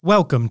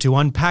Welcome to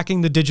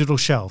Unpacking the Digital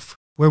Shelf,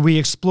 where we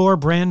explore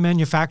brand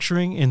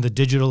manufacturing in the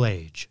digital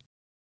age.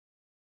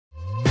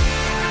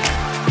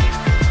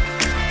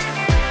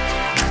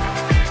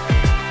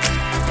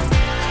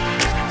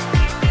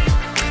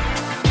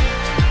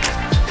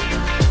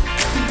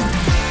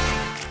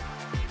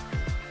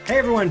 Hey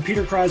everyone,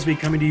 Peter Crosby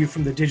coming to you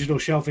from the Digital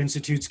Shelf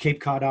Institute's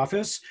Cape Cod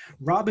office.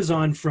 Rob is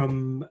on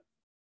from...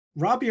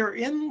 Rob, you're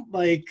in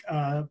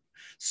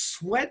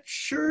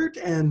sweatshirt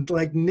and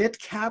like knit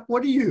cap.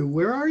 What are you?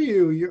 Where are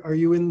you? Are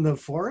you in the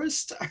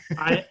forest?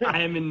 I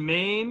am in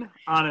Maine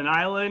on an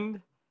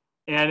island,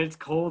 and it's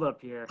cold up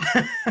here.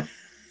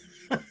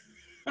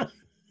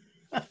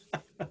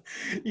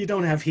 You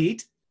don't have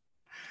heat?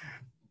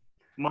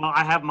 Well,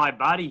 I have my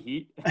body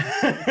heat.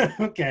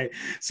 Okay,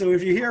 so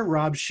if you hear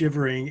Rob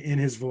shivering in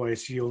his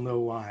voice, you'll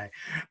know why.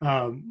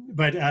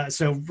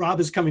 So Rob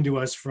is coming to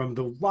us from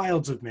the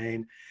wilds of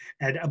Maine.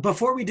 And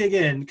before we dig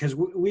in, because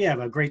we have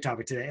a great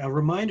topic today, a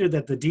reminder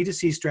that the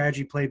D2C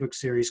Strategy Playbook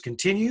series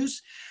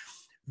continues.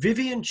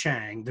 Vivian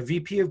Chang, the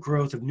VP of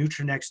Growth of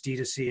Nutranext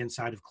D2C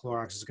inside of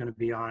Clorox, is going to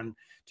be on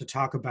to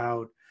talk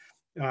about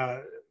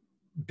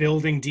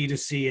building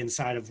D2C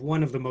inside of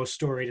one of the most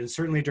storied, and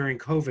certainly during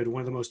COVID,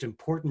 one of the most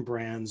important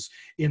brands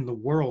in the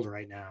world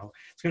right now.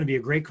 It's going to be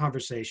a great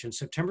conversation.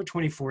 September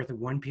 24th at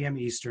 1 p.m.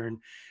 Eastern.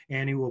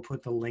 Annie will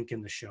put the link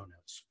in the show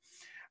notes.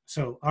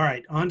 So, all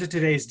right, on to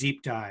today's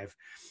deep dive.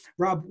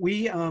 Rob,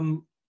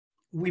 you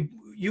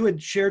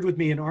had shared with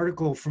me an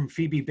article from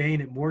Phoebe Bain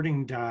at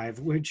Morning Dive,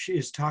 which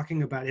is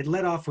talking about, it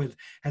led off with,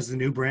 has the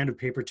new brand of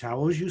paper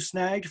towels you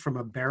snagged from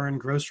a barren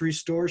grocery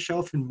store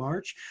shelf in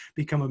March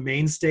become a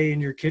mainstay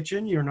in your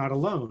kitchen? You're not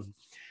alone.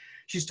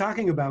 She's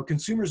talking about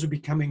consumers are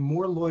becoming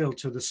more loyal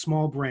to the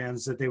small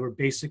brands that they were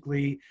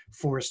basically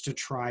forced to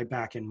try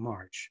back in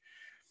March.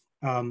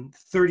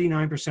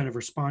 39% of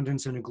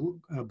respondents in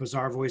a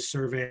Bazaar Voice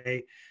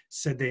survey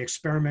said they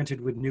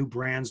experimented with new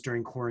brands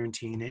during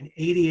quarantine, and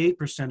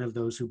 88% of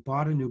those who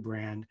bought a new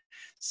brand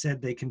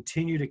said they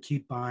continue to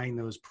keep buying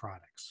those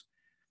products.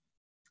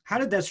 How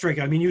did that strike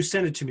you? I mean, you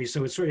sent it to me,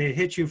 so it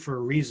hit you for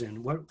a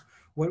reason.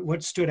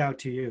 What stood out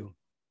to you?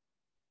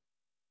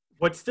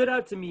 What stood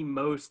out to me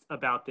most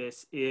about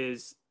this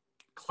is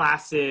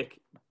classic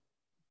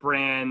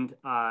brand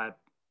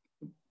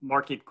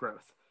market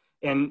growth.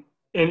 And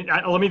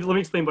let me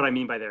explain what I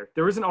mean by there.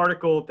 There was an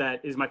article that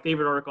is my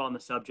favorite article on the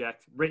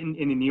subject, written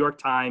in the New York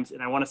Times,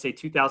 and I want to say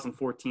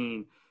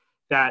 2014,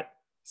 that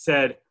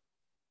said,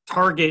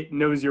 Target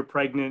knows you're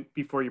pregnant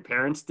before your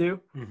parents do.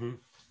 Mm-hmm.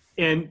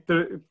 And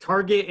the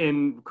Target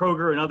and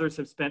Kroger and others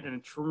have spent a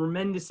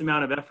tremendous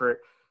amount of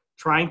effort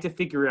trying to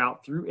figure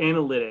out through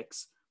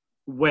analytics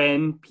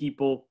when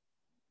people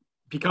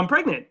become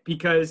pregnant,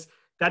 because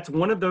that's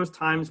one of those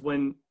times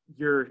when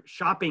your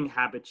shopping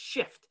habits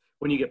shift.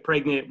 When you get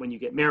pregnant, when you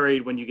get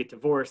married, when you get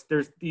divorced,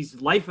 there's these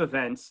life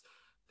events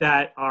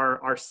that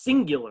are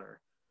singular.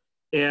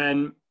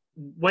 And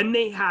when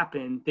they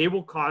happen, they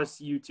will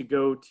cause you to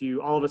go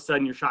to, all of a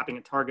sudden you're shopping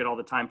at Target all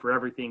the time for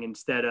everything,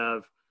 instead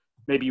of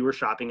maybe you were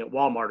shopping at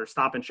Walmart or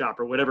Stop and Shop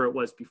or whatever it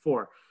was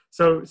before.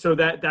 So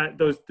that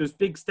those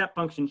big step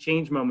function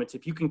change moments,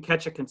 if you can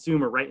catch a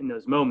consumer right in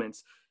those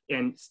moments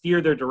and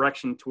steer their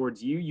direction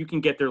towards you, you can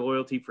get their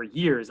loyalty for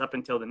years up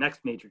until the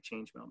next major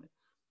change moment.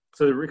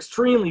 So they're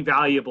extremely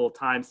valuable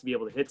times to be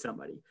able to hit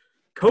somebody.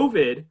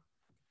 COVID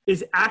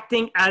is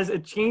acting as a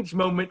change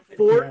moment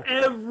for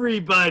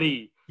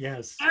everybody.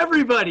 Yes.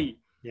 Everybody.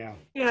 Yeah.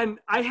 And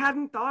I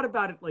hadn't thought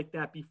about it like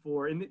that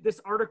before. And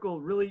this article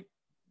really,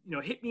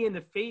 hit me in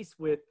the face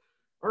with,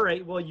 all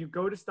right, well, you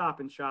go to Stop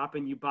and Shop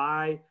and you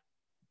buy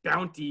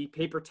Bounty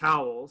paper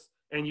towels,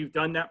 and you've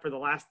done that for the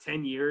last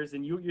 10 years,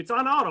 and it's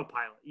on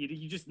autopilot.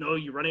 You just know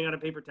you're running out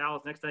of paper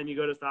towels. Next time you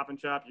go to Stop and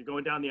Shop, you're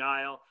going down the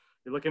aisle,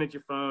 you're looking at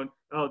your phone.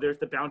 Oh, there's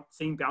the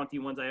same Bounty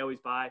ones I always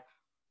buy.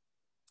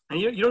 And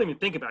you don't even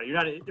think about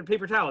it. They're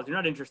paper towels. You're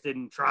not interested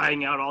in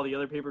trying out all the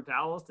other paper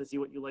towels to see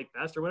what you like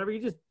best or whatever.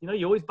 You just,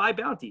 you always buy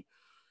Bounty.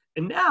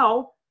 And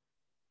now,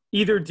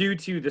 either due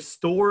to the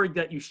store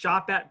that you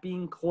shop at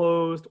being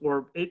closed,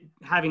 or it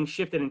having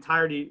shifted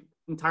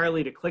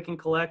entirely to click and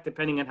collect,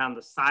 depending on how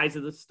the size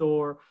of the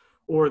store,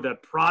 or the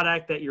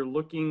product that you're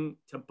looking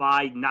to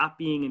buy not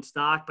being in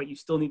stock, but you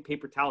still need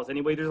paper towels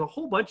anyway. There's a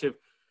whole bunch of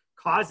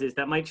causes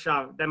that might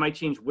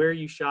change where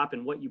you shop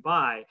and what you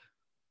buy.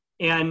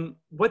 And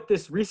what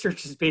this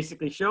research is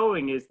basically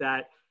showing is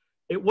that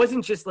it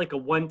wasn't just like a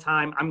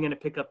one-time, I'm going to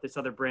pick up this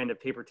other brand of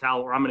paper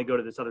towel, or I'm going to go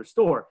to this other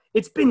store.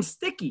 It's been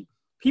sticky.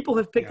 People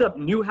have picked up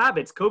new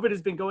habits. COVID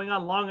has been going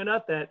on long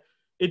enough that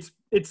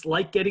it's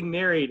like getting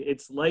married.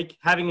 It's like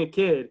having a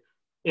kid,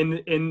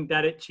 in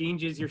that it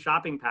changes your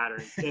shopping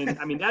patterns. And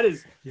I mean, that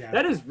is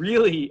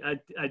really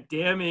a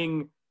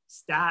damning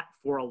stat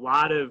for a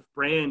lot of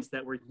brands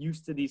that were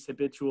used to these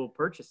habitual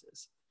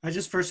purchases. I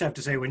just first have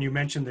to say, when you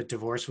mentioned that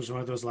divorce was one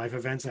of those life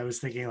events, I was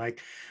thinking like,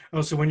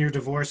 oh, so when you're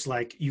divorced,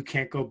 like you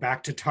can't go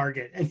back to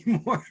Target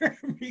anymore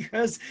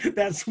because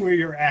that's where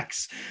your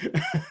ex,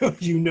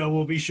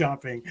 will be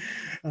shopping.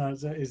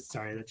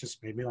 Sorry, that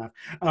just made me laugh.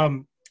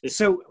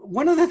 So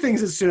one of the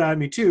things that stood out to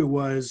me too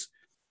was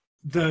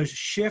the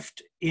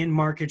shift in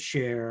market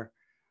share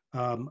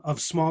of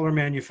smaller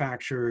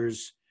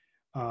manufacturers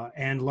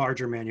and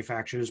larger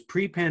manufacturers.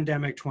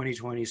 Pre-pandemic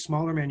 2020,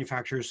 smaller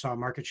manufacturers saw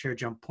market share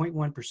jump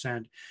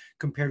 0.1%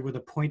 compared with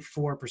a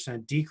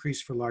 0.4%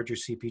 decrease for larger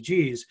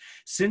CPGs.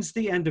 Since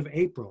the end of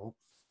April,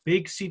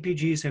 big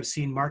CPGs have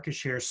seen market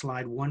share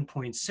slide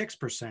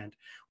 1.6%,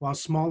 while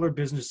smaller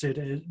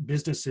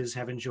businesses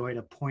have enjoyed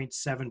a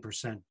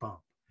 0.7% bump.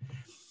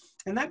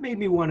 And that made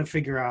me want to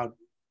figure out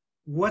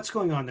what's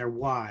going on there,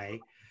 why,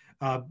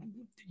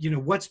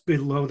 what's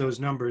below those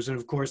numbers. And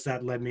of course,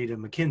 that led me to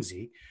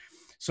McKinsey.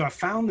 So I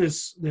found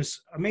this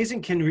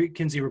amazing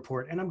McKinsey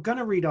report, and I'm going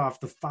to read off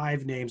the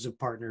 5 names of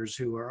partners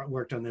who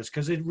worked on this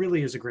because it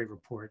really is a great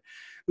report.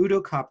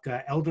 Udo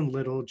Kopka, Eldon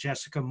Little,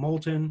 Jessica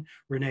Moulton,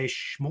 Renee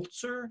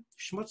Schmutzler,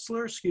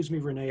 excuse me,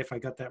 Renee, if I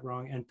got that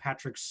wrong, and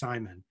Patrick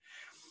Simon.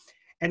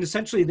 And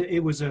essentially,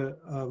 it was a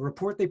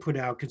report they put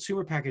out,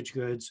 Consumer Packaged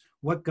Goods,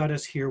 What Got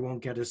Us Here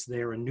Won't Get Us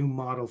There, a new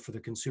model for the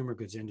consumer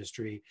goods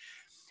industry.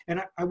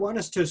 And I want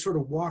us to sort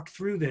of walk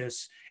through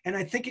this, and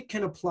I think it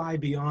can apply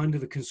beyond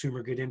the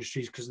consumer good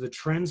industries because the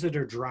trends that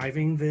are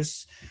driving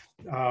this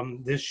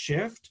this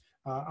shift,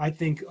 I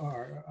think,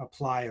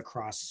 apply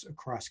across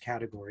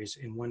categories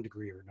in one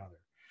degree or another.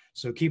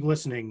 So keep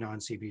listening,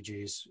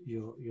 non-CPGs.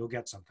 You'll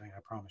get something, I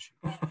promise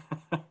you.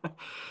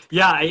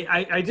 Yeah,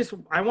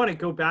 I want to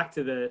go back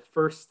to the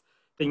first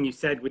thing you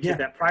said, which is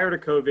that prior to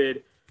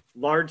COVID,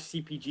 large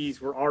CPGs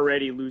were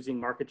already losing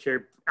market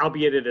share,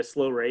 albeit at a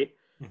slow rate.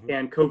 Mm-hmm.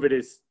 And COVID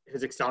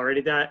has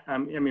accelerated that. I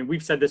mean,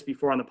 we've said this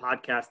before on the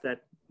podcast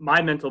that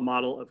my mental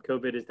model of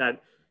COVID is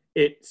that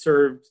it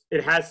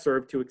has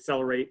served to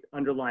accelerate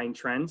underlying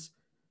trends,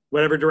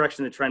 whatever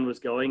direction the trend was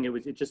going.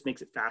 It just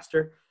makes it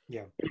faster.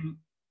 Yeah. And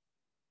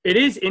it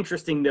is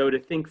interesting though to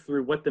think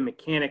through what the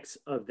mechanics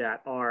of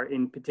that are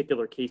in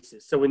particular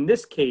cases. So in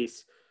this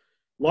case,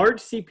 large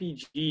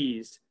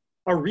CPGs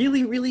are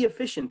really, really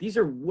efficient. These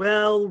are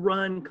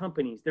well-run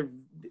companies.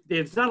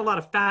 There's not a lot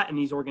of fat in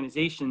these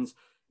organizations,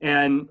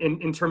 and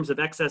in terms of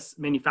excess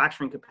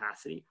manufacturing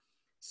capacity.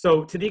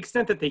 So to the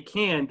extent that they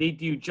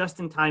do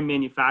just-in-time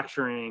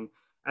manufacturing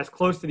as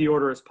close to the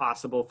order as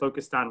possible,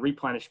 focused on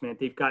replenishment.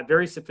 They've got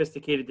very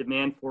sophisticated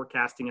demand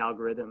forecasting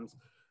algorithms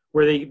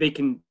where they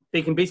can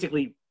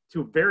basically,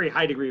 to a very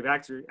high degree of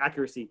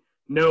accuracy,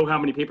 know how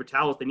many paper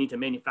towels they need to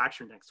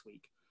manufacture next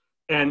week.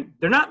 And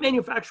they're not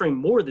manufacturing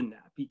more than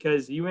that,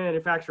 because you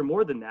manufacture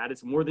more than that,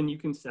 it's more than you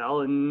can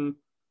sell, and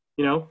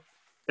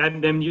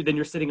then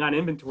you're sitting on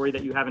inventory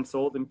that you haven't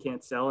sold and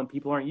can't sell and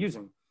people aren't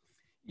using.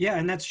 Yeah,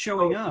 and that's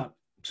showing up.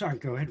 Sorry,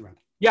 go ahead, Rob.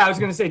 Yeah, I was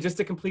going to say, just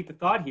to complete the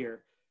thought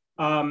here,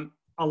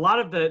 a lot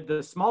of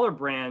the smaller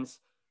brands,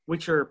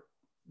 which are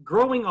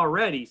growing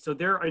already, so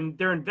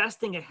they're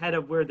investing ahead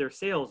of where their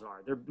sales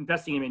are. They're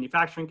investing in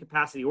manufacturing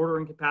capacity,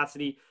 ordering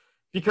capacity,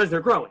 because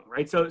they're growing,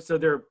 right? So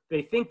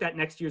they think that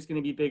next year is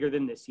going to be bigger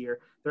than this year.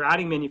 They're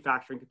adding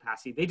manufacturing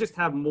capacity. They just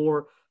have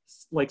more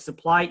like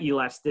supply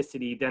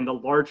elasticity than the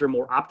larger,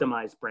 more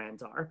optimized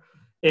brands are.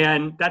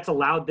 And that's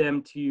allowed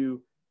them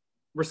to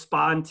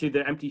respond to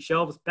the empty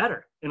shelves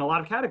better in a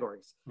lot of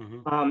categories.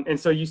 Mm-hmm. And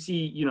so you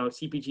see,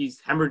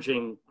 CPGs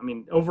hemorrhaging,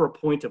 over a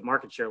point of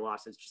market share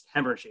losses, just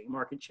hemorrhaging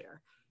market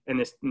share in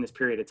this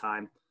period of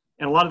time.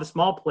 And a lot of the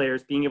small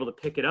players being able to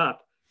pick it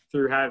up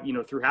through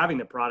having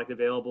the product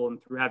available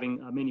and through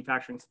having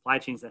manufacturing supply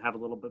chains that have a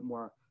little bit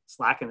more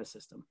slack in the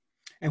system.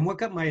 And what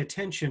got my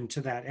attention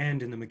to that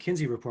end in the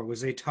McKinsey report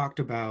was they talked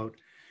about,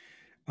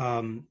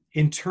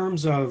 in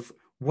terms of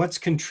what's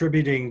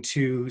contributing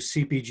to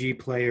CPG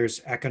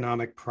players'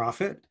 economic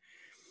profit,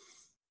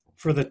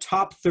 for the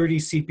top 30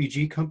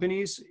 CPG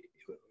companies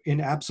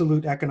in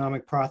absolute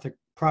economic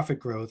profit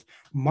growth,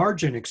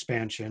 margin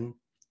expansion,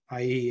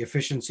 i.e.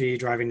 efficiency,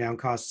 driving down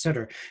costs, et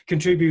cetera,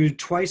 contributed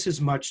twice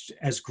as much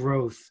as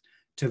growth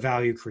to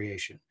value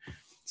creation.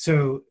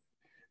 So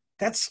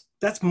that's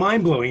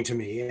mind-blowing to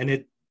me. And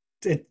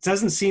it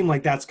doesn't seem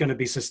like that's going to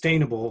be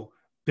sustainable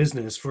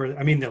business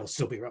they'll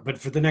still be around, but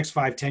for the next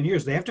 5-10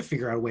 years, they have to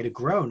figure out a way to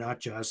grow, not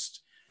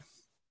just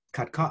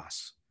cut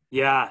costs.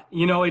 Yeah.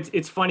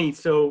 It's funny.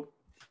 So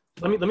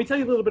let me tell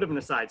you a little bit of an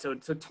aside. So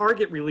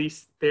Target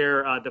released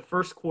their, the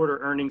first quarter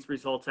earnings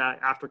results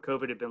after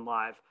COVID had been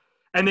live,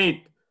 and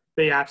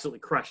they absolutely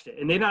crushed it.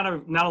 And they not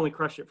only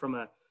crushed it from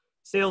a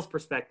sales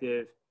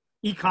perspective,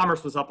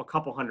 e-commerce was up a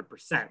couple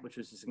 100%, which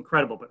was just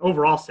incredible, but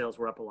overall sales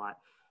were up a lot.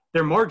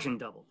 Their margin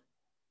doubled.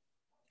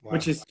 Wow.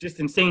 Which is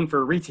just insane for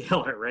a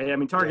retailer, right?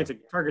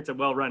 Target's a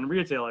well-run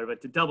retailer, but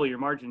to double your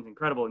margin is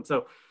incredible.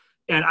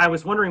 And I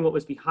was wondering what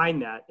was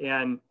behind that.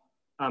 And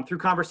through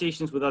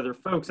conversations with other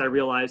folks, I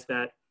realized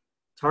that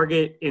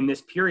Target in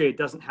this period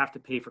doesn't have to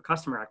pay for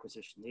customer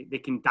acquisition. They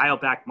can dial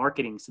back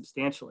marketing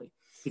substantially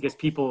because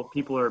people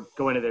are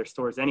going to their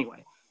stores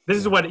anyway. This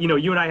is what,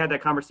 you and I had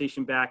that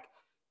conversation back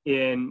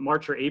in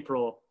March or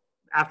April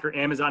after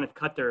Amazon had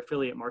cut their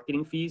affiliate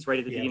marketing fees right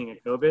at the beginning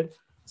of COVID.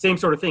 Same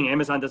sort of thing.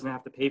 Amazon doesn't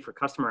have to pay for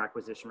customer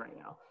acquisition right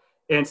now.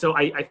 And so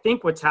I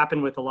think what's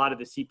happened with a lot of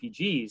the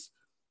CPGs,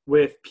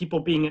 with people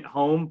being at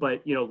home,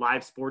 but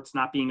live sports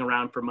not being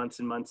around for months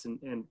and months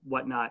and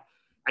whatnot,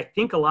 I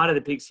think a lot of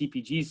the big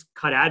CPGs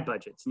cut ad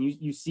budgets, and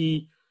you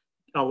see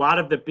a lot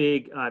of the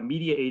big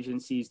media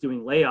agencies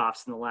doing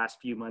layoffs in the last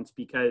few months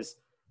because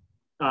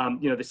the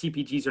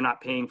CPGs are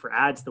not paying for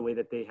ads the way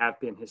that they have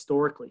been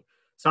historically.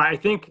 So I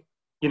think,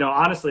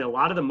 honestly, a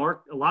lot of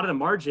the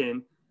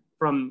margin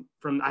from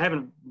I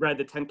haven't read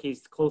the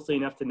 10Ks closely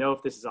enough to know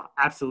if this is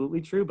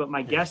absolutely true, but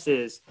my guess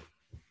is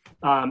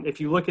if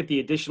you look at the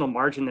additional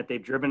margin that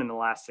they've driven in the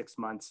last 6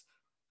 months,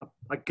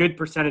 a good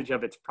percentage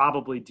of it's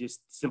probably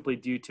just simply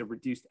due to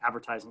reduced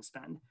advertising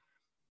spend.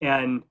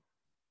 And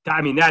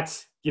I mean,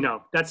 that's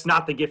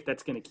not the gift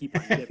that's going to keep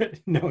on giving.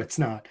 No, it's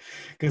not.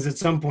 Because at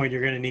some point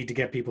you're going to need to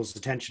get people's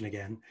attention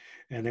again,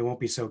 and they won't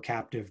be so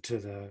captive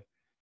to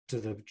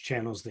the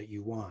channels that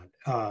you want.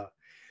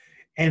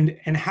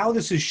 And how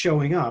this is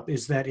showing up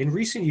is that in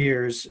recent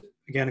years,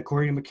 again,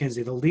 according to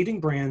McKinsey, the leading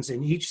brands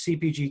in each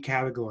CPG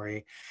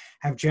category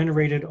have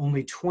generated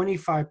only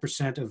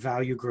 25% of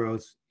value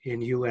growth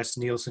in US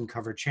Nielsen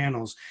covered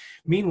channels.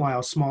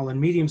 Meanwhile, small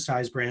and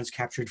medium-sized brands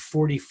captured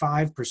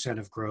 45%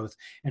 of growth,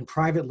 and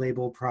private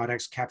label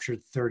products captured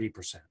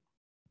 30%.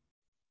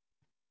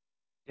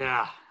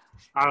 Yeah,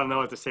 I don't know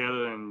what to say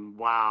other than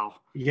wow.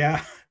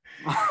 Yeah,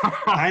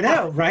 I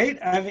know, right?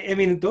 I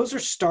mean, those are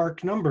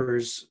stark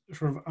numbers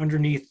from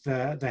underneath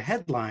the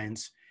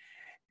headlines.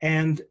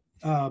 And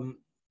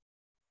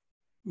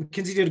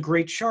McKinsey did a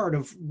great chart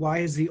of why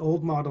has the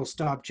old model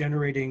stopped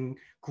generating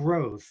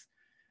growth.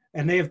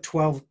 And they have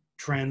 12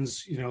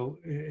 trends, in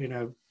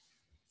a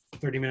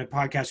 30-minute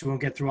podcast. We won't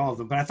get through all of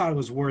them, but I thought it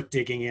was worth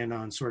digging in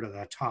on sort of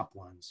the top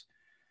ones.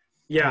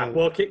 Yeah.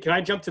 Well, can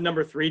I jump to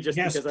number 3 just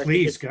yes, because I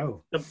please think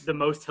it's go. the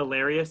most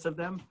hilarious of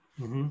them?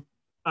 Mm-hmm.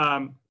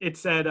 It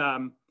said,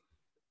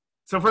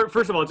 so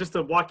first of all, just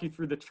to walk you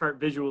through the chart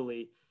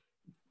visually,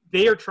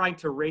 they are trying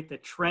to rate the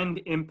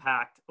trend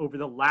impact over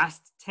the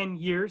last 10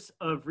 years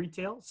of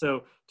retail,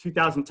 so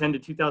 2010 to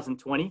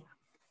 2020,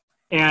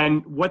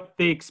 and what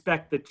they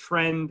expect the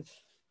trend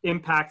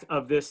impact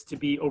of this to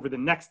be over the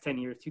next 10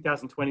 years,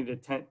 2020 to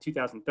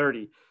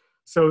 2030.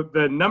 So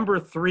the number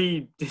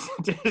 3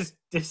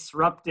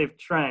 disruptive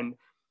trend,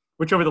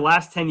 which over the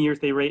last 10 years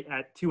they rate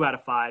at 2 out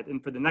of 5,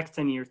 and for the next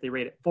 10 years they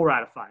rate at 4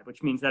 out of 5,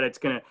 which means that it's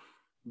going to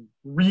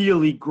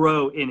really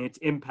grow in its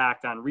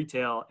impact on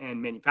retail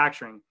and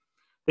manufacturing.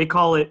 They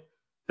call it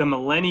the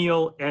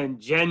Millennial and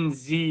Gen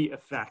Z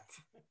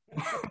effect.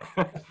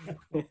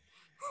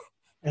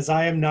 As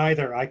I am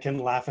neither, I can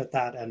laugh at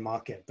that and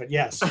mock it, but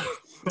yes.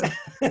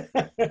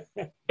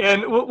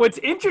 And what's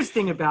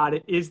interesting about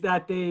it is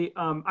that they,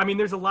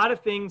 there's a lot of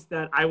things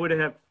that I would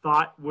have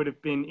thought would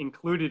have been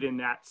included in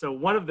that. So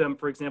one of them,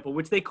 for example,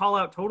 which they call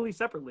out totally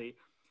separately,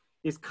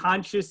 is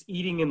conscious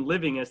eating and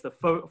living as the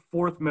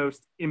fourth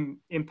most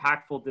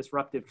impactful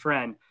disruptive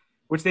trend,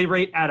 which they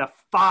rate at a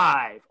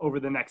 5 over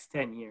the next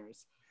 10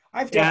 years.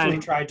 I've definitely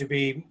tried to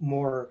be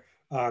more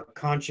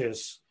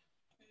conscious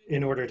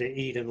in order to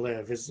eat and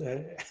live.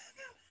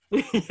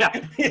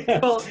 Yeah.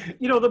 Well,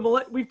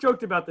 we've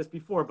joked about this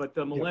before, but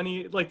the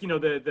millennial,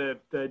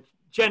 the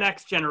Gen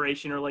X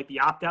generation, or like the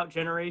opt-out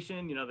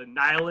generation, the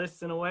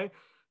nihilists in a way.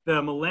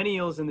 The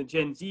millennials and the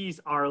Gen Zs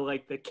are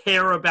like the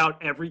care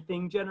about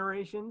everything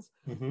generations.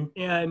 Mm-hmm.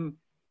 And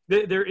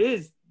there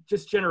is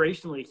just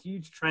generationally a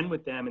huge trend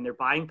with them and their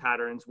buying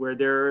patterns where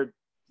their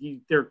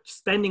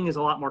spending is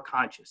a lot more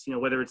conscious,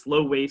 whether it's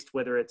low waste,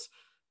 whether it's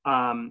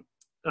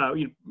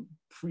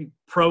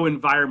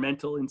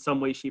pro-environmental in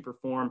some way, shape, or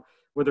form,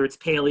 whether it's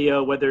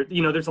paleo, whether,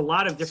 there's a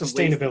lot of different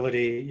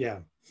sustainability, ways.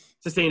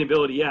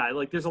 Sustainability, yeah.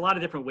 Like there's a lot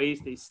of different ways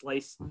they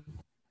slice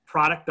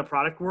the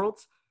product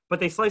worlds, but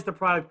they slice the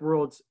product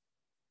worlds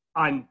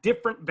on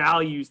different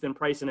values than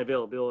price and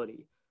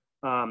availability,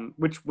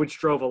 which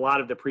drove a lot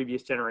of the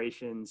previous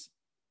generations'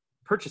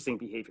 purchasing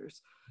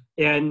behaviors.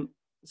 And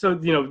so,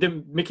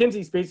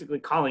 McKinsey's basically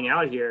calling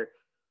out here,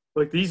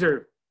 like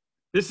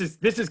this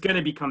is going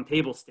to become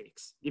table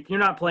stakes. If you're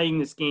not playing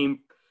this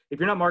game, if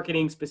you're not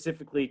marketing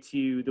specifically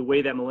to the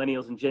way that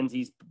millennials and Gen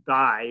Zs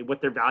buy,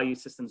 what their value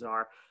systems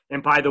are,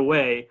 and by the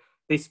way,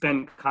 they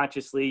spend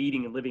consciously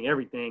eating and living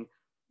everything.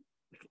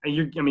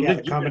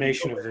 The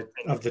combination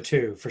of the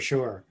two, for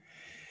sure.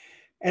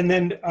 And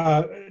then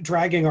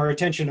dragging our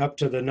attention up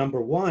to the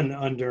number 1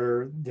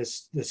 under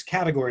this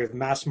category of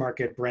mass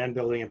market brand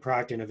building and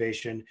product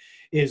innovation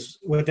is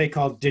what they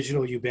call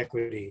digital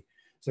ubiquity.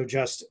 So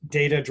just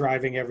data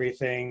driving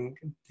everything,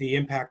 the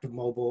impact of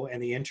mobile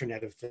and the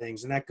Internet of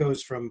Things. And that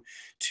goes from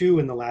 2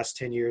 in the last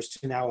 10 years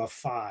to now a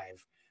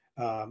 5,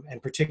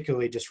 and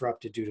particularly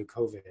disrupted due to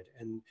COVID.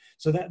 And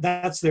so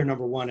that's their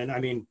number 1.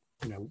 And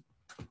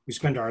we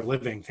spend our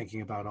living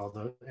thinking about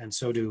and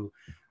so do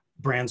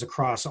brands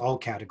across all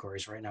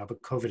categories right now,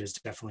 but COVID has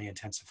definitely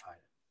intensified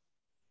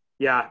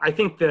it. Yeah, I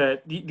think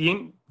the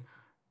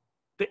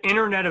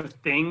Internet of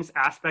Things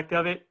aspect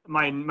of it,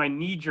 my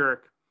knee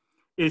jerk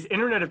is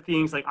Internet of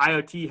Things, like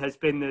IoT has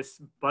been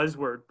this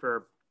buzzword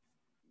for,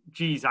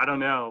 I don't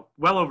know,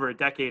 well over a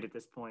decade at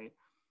this point.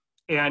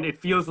 And it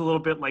feels a little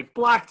bit like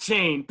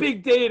blockchain,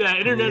 big data,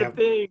 Internet of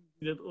Things,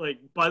 like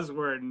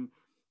buzzword. And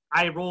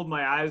I rolled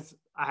my eyes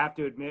I have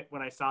to admit,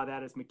 when I saw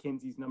that as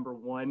McKinsey's number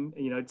one,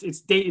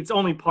 it's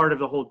only part of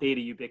the whole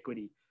data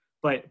ubiquity,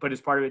 but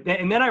it's part of it.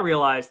 And then I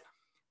realized,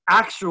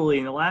 actually,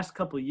 in the last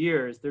couple of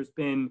years, there's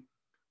been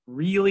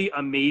really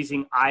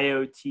amazing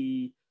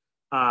IoT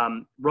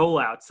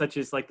rollouts, such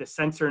as like the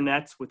sensor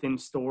nets within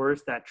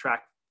stores that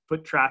track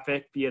foot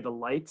traffic via the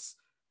lights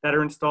that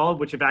are installed,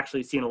 which have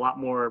actually seen a lot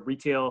more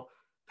retail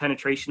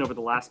penetration over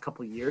the last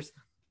couple of years.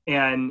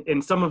 And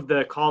in some of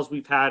the calls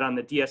we've had on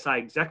the DSI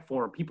exec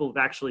forum, people have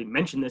actually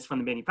mentioned this from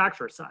the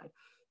manufacturer side,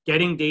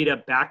 getting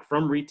data back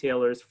from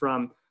retailers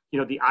from,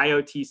 the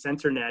IoT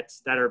sensor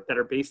nets that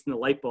are based in the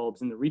light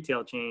bulbs in the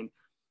retail chain,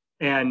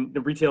 and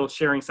the retail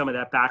sharing some of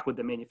that back with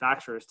the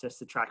manufacturers just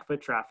to track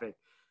foot traffic.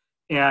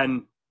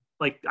 And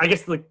I'm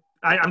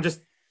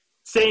just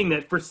saying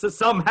that for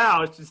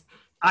somehow it's just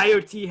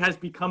IoT has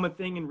become a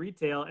thing in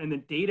retail, and the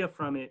data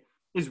from it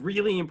is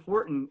really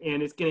important,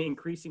 and it's going to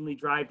increasingly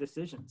drive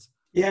decisions.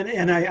 Yeah,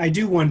 and I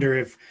do wonder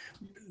if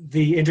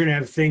the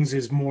Internet of Things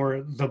is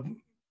more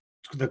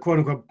the quote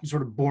unquote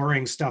sort of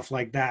boring stuff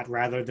like that,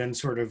 rather than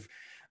sort of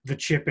the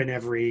chip in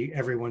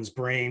everyone's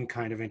brain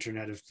kind of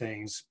Internet of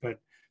Things, but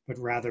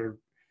rather,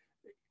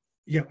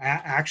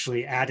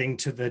 actually adding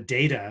to the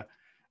data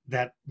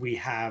that we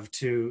have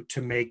to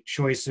make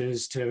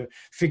choices, to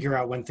figure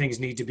out when things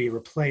need to be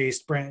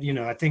replaced.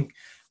 I think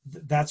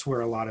that's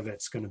where a lot of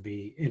it's going to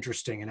be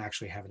interesting and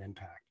actually have an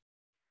impact.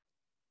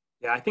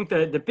 Yeah, I think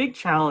the big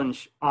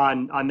challenge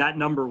on that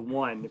number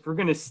one, if we're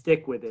going to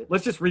stick with it,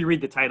 let's just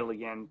reread the title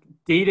again: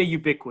 data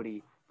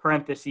ubiquity,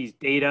 parentheses,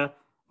 data,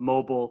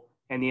 mobile,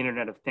 and the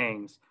Internet of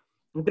Things.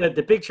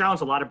 The big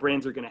challenge a lot of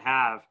brands are going to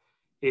have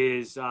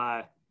is,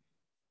 how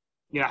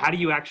do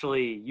you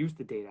actually use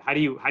the data? How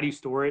do you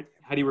store it?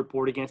 How do you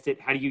report against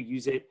it? How do you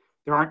use it?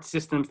 There aren't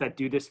systems that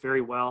do this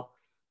very well.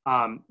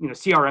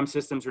 CRM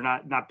systems are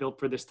not built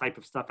for this type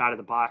of stuff out of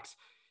the box.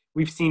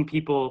 We've seen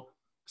people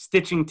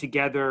stitching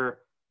together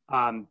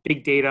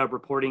big data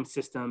reporting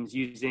systems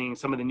using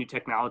some of the new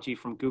technology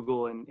from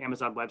Google and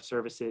Amazon Web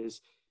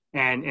Services,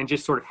 and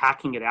just sort of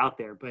hacking it out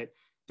there. But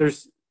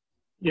there's,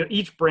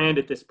 each brand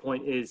at this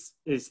point is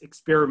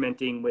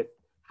experimenting with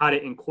how to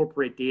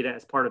incorporate data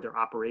as part of their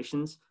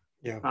operations,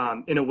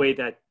 in a way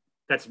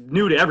that's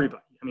new to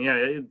everybody. I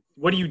mean,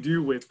 what do you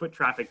do with foot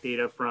traffic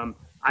data from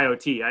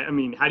IoT? I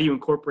mean, how do you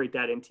incorporate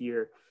that into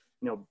your,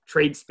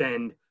 trade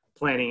spend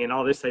planning and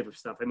all this type of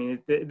stuff? I mean,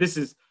 this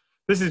is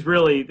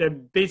really,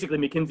 basically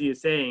McKinsey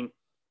is saying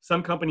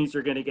some companies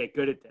are going to get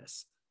good at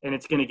this, and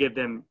it's going to give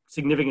them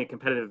significant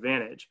competitive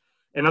advantage.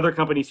 And other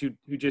companies who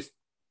just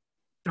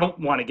don't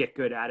want to get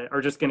good at it are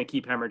just going to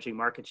keep hemorrhaging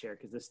market share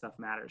because this stuff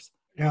matters.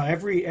 Now,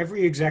 every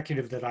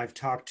executive that I've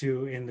talked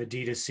to in the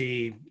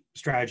D2C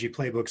strategy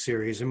playbook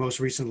series, and most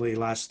recently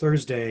last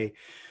Thursday,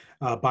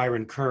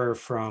 Byron Kerr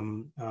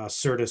from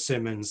Serta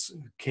Simmons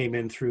came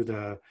in through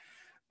the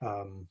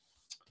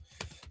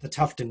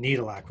Tuft and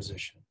Needle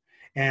acquisition.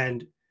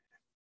 And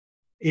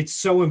it's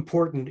so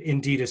important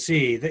in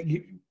D2C that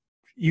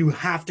you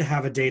have to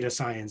have a data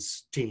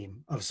science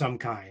team of some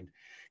kind,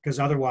 because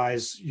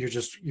otherwise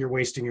you're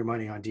wasting your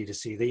money on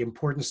D2C. The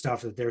important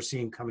stuff that they're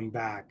seeing coming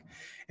back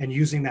and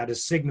using that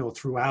as signal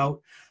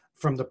throughout,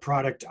 from the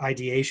product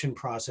ideation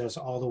process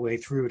all the way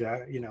through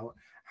to,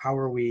 how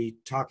are we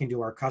talking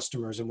to our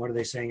customers and what are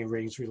they saying in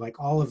ratings? Like,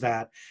 all of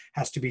that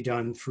has to be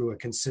done through a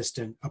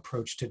consistent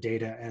approach to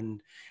data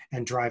and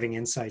driving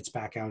insights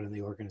back out in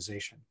the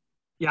organization.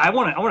 Yeah, I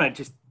want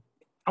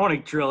to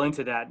drill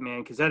into that,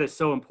 man, because that is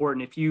so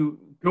important. If you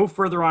go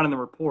further on in the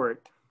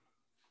report,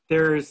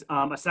 there's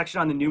a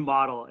section on the new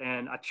model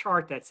and a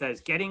chart that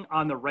says getting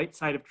on the right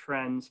side of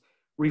trends,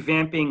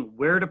 revamping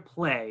where to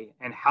play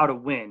and how to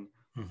win.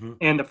 Mm-hmm.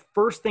 And the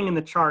first thing in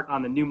the chart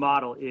on the new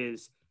model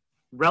is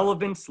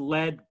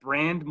relevance-led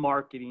brand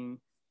marketing,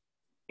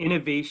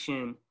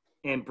 innovation,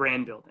 and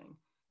brand building.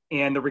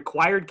 And the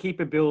required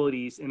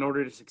capabilities in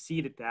order to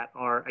succeed at that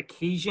are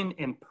occasion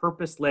and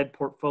purpose-led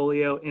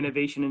portfolio,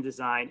 innovation and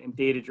design, and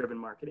data-driven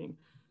marketing.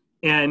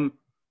 And,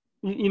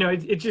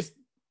 it just,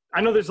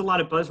 I know there's a lot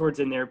of buzzwords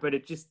in there, but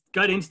it just,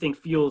 gut instinct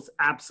feels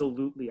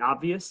absolutely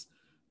obvious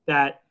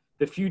that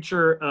the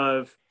future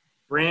of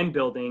brand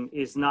building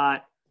is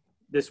not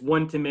this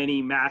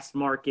one-to-many mass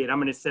market, I'm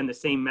going to send the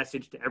same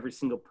message to every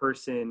single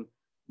person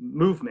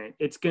movement.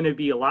 It's going to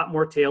be a lot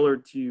more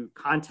tailored to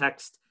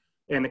context,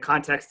 and the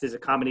context is a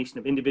combination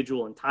of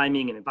individual and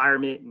timing and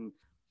environment and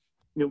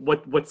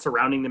what's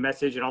surrounding the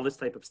message and all this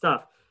type of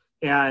stuff.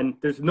 And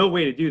there's no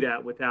way to do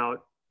that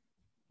without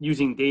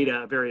using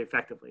data very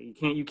effectively.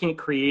 You can't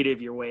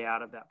creative your way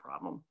out of that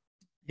problem.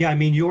 Yeah, I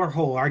mean, your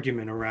whole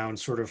argument around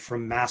sort of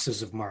from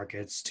masses of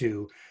markets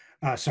to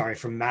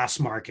from mass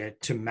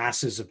market to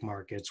masses of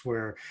markets,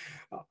 where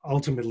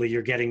ultimately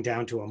you're getting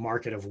down to a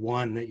market of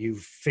one that you've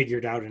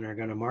figured out and are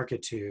going to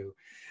market to.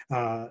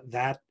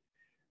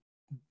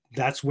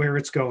 That's where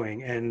it's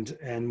going, and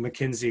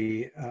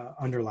McKinsey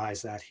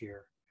underlies that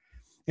here.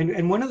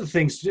 And one of the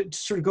things to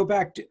sort of go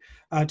back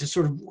to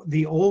sort of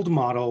the old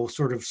model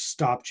sort of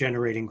stopped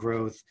generating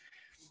growth.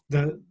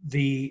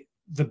 The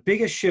the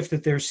biggest shift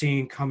that they're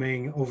seeing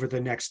coming over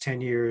the next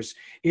 10 years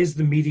is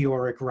the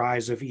meteoric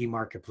rise of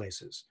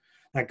e-marketplaces.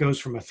 That goes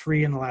from a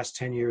 3 in the last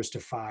 10 years to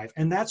 5.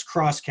 And that's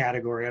cross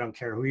category. I don't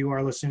care who you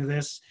are listening to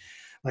this,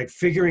 like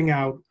figuring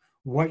out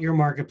what your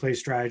marketplace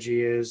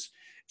strategy is.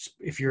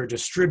 If you're a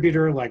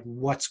distributor, like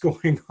what's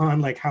going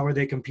on, like how are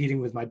they competing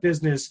with my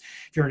business?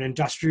 If you're an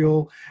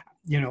industrial,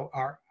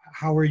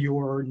 how are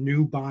your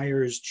new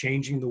buyers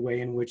changing the way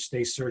in which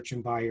they search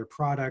and buy your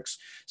products?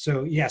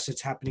 So yes,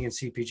 it's happening in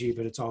CPG,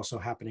 but it's also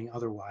happening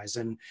otherwise.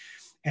 And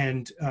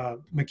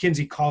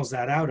McKinsey calls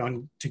that out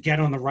to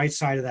get on the right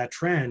side of that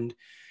trend.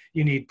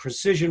 You need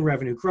precision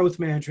revenue growth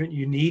management.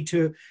 You need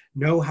to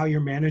know how you're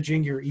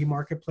managing your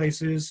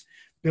e-marketplaces,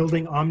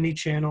 building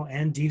omni-channel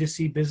and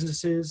D2C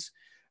businesses,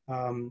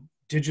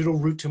 digital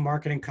route to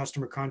market and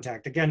customer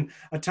contact. Again,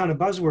 a ton of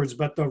buzzwords,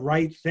 but the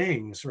right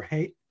things,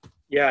 right?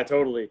 Yeah,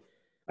 totally.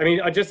 I mean,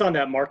 just on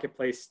that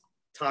marketplace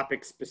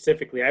topic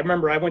specifically, I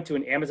remember I went to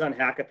an Amazon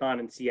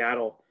hackathon in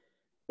Seattle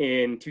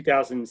in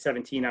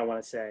 2017, I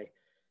want to say.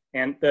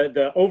 And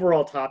the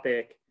overall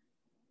topic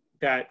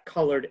that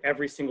colored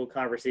every single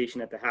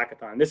conversation at the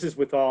hackathon. This is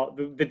with all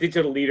the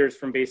digital leaders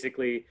from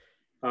basically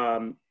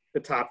the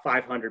top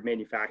 500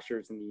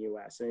 manufacturers in the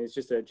U.S. And it's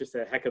just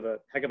a heck of a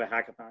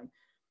hackathon.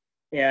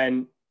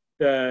 And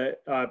the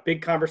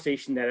big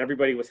conversation that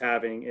everybody was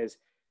having is,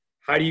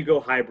 how do you go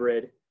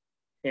hybrid,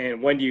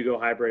 and when do you go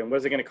hybrid, and what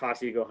is it going to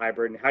cost you to go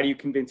hybrid, and how do you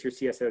convince your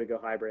CSO to go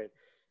hybrid?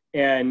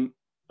 And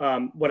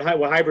what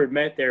hybrid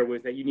meant there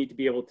was that you need to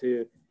be able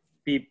to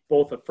be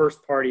both a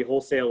first-party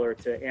wholesaler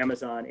to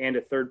Amazon and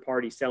a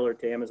third-party seller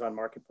to Amazon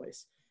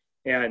Marketplace.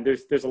 And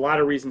there's a lot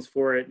of reasons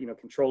for it.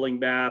 Controlling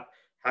MAP,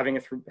 having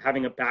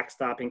a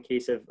backstop in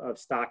case of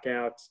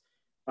stockouts,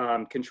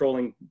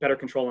 better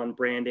control on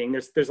branding.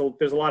 There's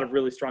a lot of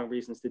really strong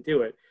reasons to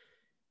do it.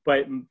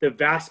 But the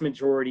vast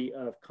majority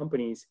of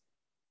companies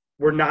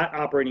were not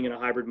operating in a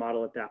hybrid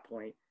model at that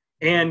point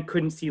and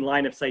couldn't see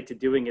line of sight to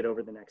doing it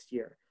over the next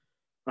year.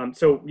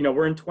 So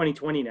we're in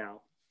 2020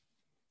 now.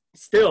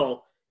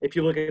 Still, if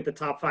you look at the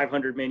top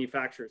 500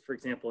 manufacturers, for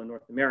example, in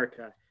North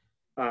America,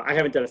 I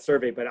haven't done a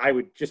survey, but I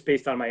would, just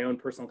based on my own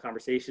personal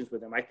conversations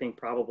with them, I think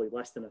probably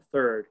less than a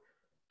third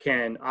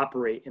can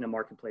operate in a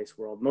marketplace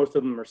world. Most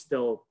of them are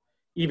still,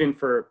 even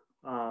for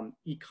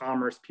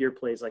e-commerce pure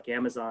plays like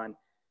Amazon,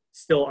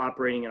 still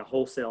operating in a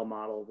wholesale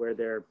model where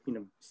they're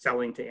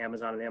selling to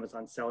Amazon and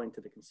Amazon selling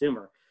to the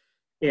consumer.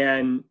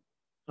 And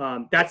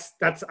that's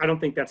I don't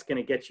think that's going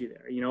to get you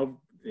there.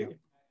 Yeah.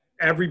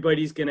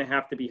 Everybody's going to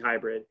have to be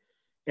hybrid,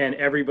 and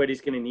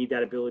everybody's going to need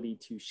that ability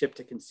to ship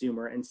to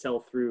consumer and sell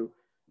through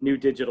new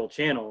digital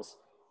channels,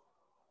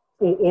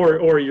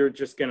 or you're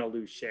just going to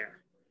lose share.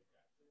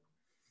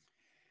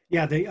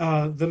 Yeah, the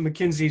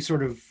McKinsey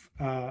sort of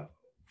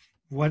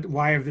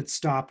why have it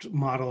stopped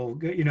model.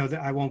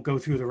 I won't go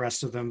through the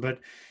rest of them, but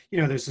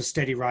there's a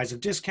steady rise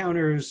of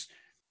discounters,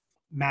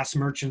 mass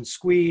merchant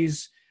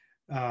squeeze.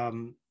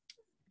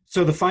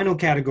 So the final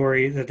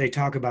category that they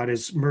talk about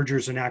is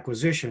mergers and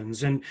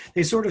acquisitions. And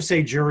they sort of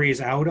say jury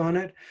is out on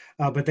it,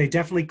 but they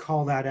definitely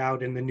call that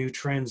out in the new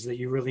trends that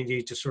you really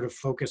need to sort of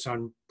focus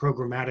on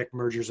programmatic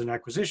mergers and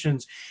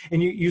acquisitions.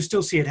 And you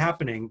still see it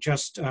happening.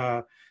 Just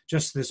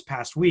this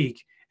past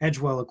week,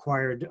 Edgewell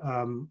acquired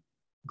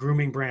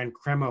grooming brand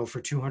Cremo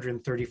for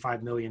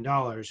 $235 million.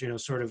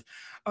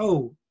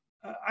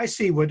 I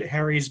see what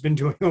Harry's been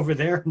doing over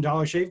there in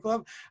Dollar Shave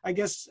Club. I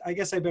guess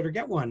I better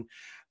get one.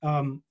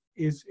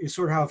 Is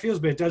sort of how it feels,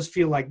 but it does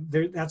feel like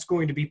that's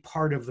going to be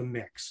part of the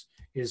mix,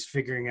 is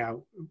figuring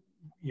out,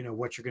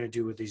 what you're going to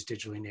do with these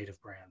digitally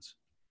native brands.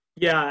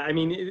 Yeah, I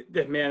mean,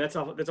 man, that's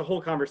a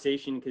whole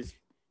conversation, because,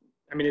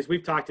 I mean, as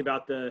we've talked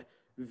about, the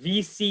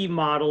VC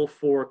model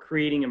for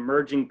creating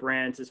emerging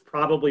brands is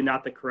probably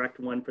not the correct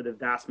one for the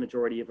vast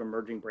majority of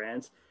emerging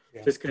brands,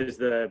 just because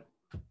the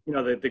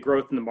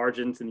growth and the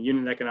margins and the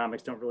unit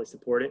economics don't really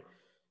support it.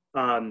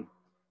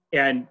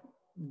 And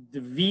the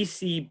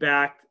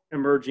VC-backed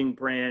emerging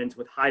brands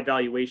with high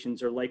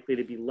valuations are likely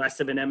to be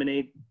less of an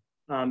M&A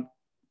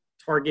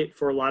target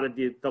for a lot of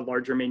the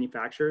larger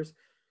manufacturers.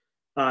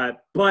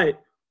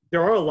 But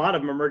there are a lot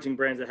of emerging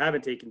brands that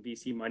haven't taken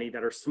VC money,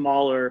 that are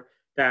smaller,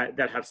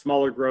 that have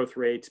smaller growth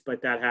rates,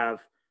 but that have,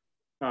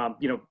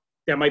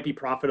 that might be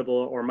profitable,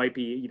 or might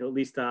be, at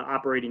least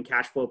operating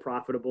cash flow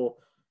profitable.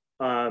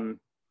 But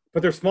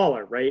they're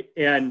smaller, right?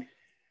 And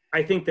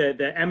I think that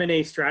the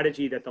M&A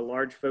strategy that the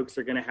large folks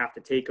are going to have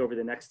to take over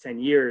the next 10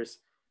 years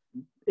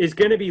is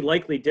going to be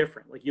likely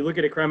different. Like, you look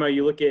at a Cremo,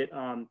 you look at,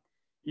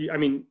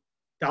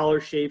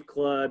 Dollar Shave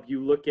Club,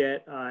 you look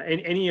at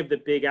any of the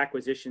big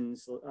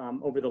acquisitions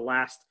over the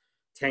last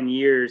 10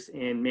 years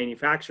in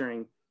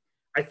manufacturing.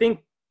 I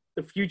think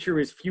the future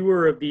is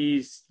fewer of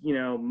these,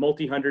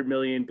 multi-hundred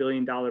million,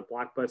 billion-dollar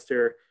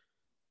blockbuster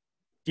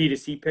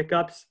D2C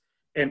pickups,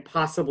 and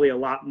possibly a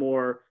lot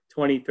more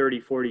 20, 30,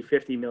 40,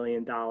 $50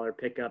 million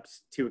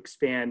pickups to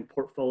expand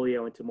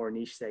portfolio into more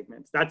niche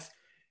segments.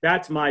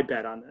 That's my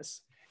bet on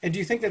this. And do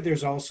you think that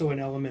there's also an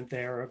element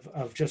there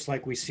of just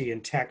like we see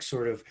in tech,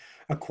 sort of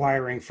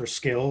acquiring for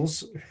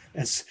skills,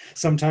 as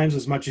sometimes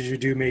as much as you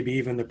do, maybe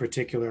even the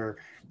particular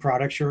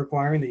products you're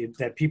acquiring,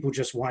 that people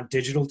just want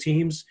digital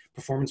teams,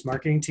 performance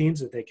marketing teams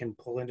that they can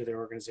pull into their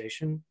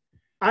organization?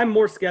 I'm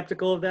more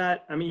skeptical of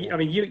that. I mean,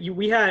 Yeah.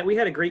 we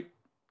had a great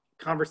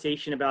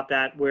conversation about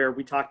that where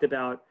we talked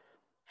about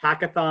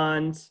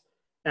hackathons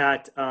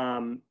at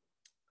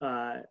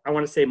I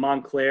want to say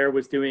Montclair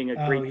was doing a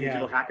Oh, great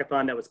digital yeah.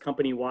 hackathon that was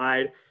company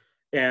wide,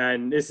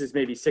 and this is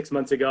maybe 6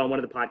 months ago on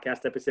one of the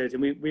podcast episodes,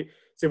 and we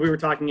were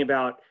talking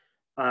about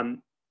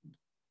um,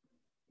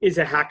 is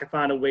a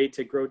hackathon a way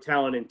to grow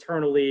talent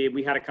internally?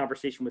 We had a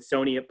conversation with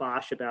Sony at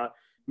Bosch about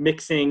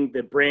mixing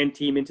the brand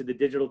team into the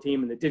digital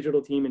team and the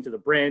digital team into the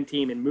brand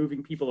team and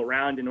moving people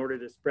around in order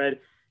to spread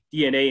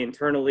DNA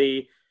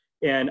internally.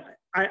 And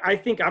I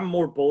think I'm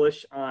more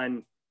bullish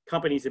on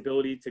companies'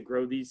 ability to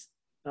grow these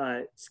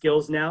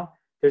skills now.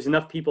 There's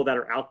enough people that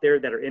are out there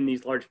that are in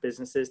these large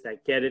businesses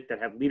that get it, that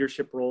have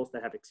leadership roles,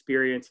 that have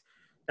experience,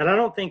 that I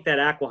don't think that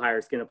acqui-hire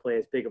is going to play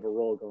as big of a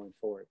role going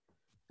forward.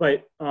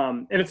 But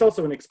and it's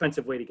also an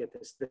expensive way to get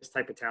this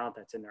type of talent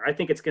that's in there. I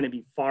think it's going to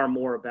be far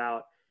more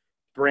about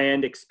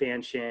brand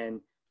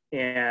expansion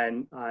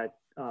and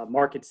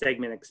market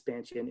segment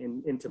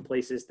expansion into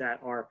places that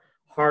are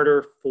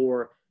harder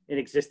for an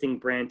existing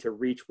brand to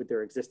reach with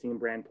their existing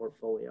brand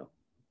portfolio.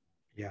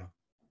 Yeah,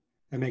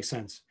 that makes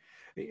sense.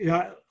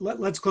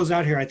 Let's close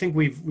out here. I think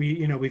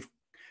we've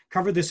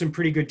covered this in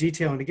pretty good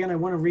detail. And again, I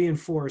want to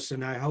reinforce,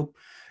 and I hope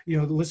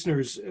the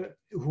listeners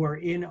who are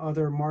in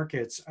other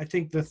markets, I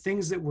think the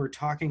things that we're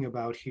talking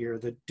about here,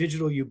 the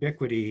digital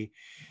ubiquity,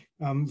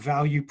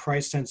 value,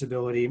 price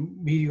sensibility,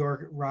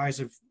 meteoric rise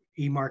of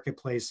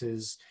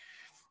e-marketplaces,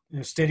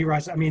 steady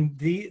rise. I mean,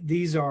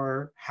 these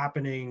are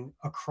happening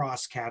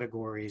across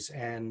categories,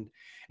 and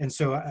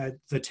so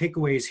the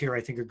takeaways here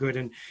I think are good.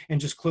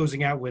 And just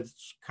closing out with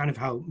kind of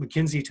how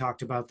McKinsey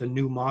talked about the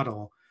new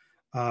model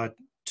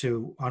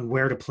on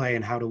where to play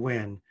and how to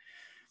win.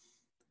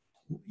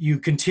 You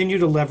continue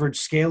to leverage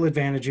scale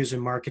advantages in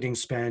marketing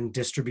spend,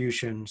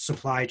 distribution,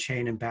 supply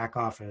chain, and back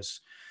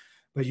office,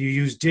 but you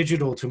use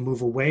digital to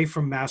move away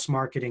from mass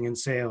marketing and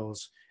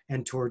sales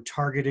and toward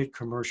targeted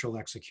commercial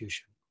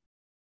execution.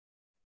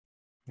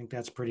 I think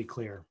that's pretty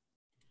clear.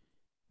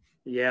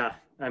 Yeah,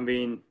 I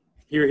mean,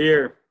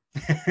 here.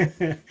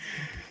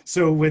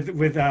 So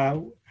with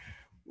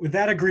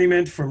that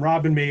agreement from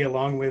Rob and me,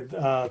 along with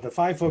the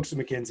five folks at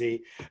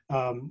McKinsey,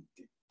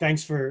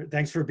 thanks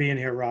for being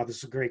here, Rob. This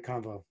is a great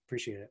convo.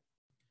 Appreciate it.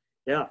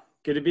 Yeah,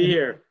 good to be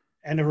here.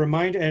 And a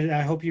reminder, and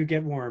I hope you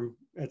get warm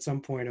at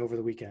some point over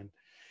the weekend.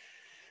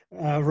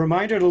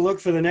 Reminder to look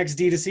for the next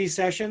D2C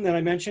session that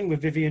I mentioned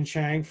with Vivian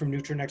Chang from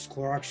Nutranext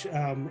Clorox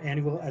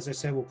Annual. As I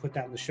said, we'll put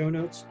that in the show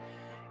notes.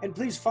 And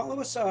please follow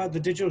us, the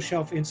Digital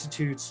Shelf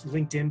Institute's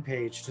LinkedIn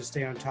page to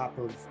stay on top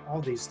of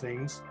all these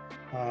things.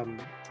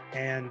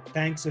 And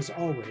thanks as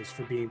always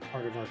for being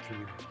part of our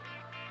community.